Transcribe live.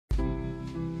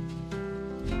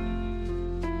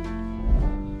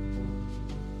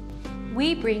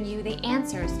we bring you the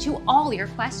answers to all your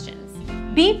questions.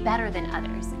 Be better than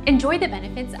others. Enjoy the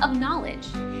benefits of knowledge.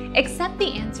 Accept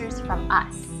the answers from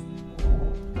us.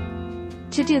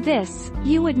 To do this,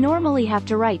 you would normally have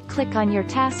to right-click on your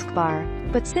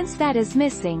taskbar, but since that is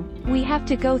missing, we have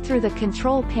to go through the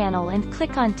control panel and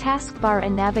click on Taskbar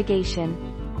and Navigation.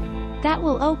 That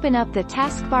will open up the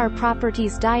Taskbar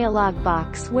Properties dialog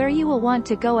box where you will want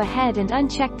to go ahead and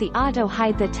uncheck the Auto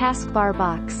Hide the Taskbar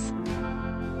box.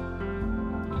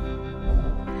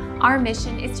 Our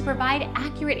mission is to provide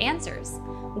accurate answers.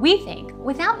 We think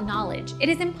without knowledge, it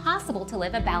is impossible to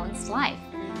live a balanced life.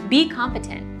 Be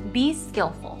competent, be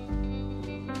skillful.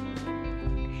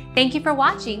 Thank you for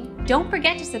watching. Don't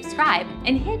forget to subscribe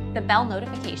and hit the bell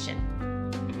notification.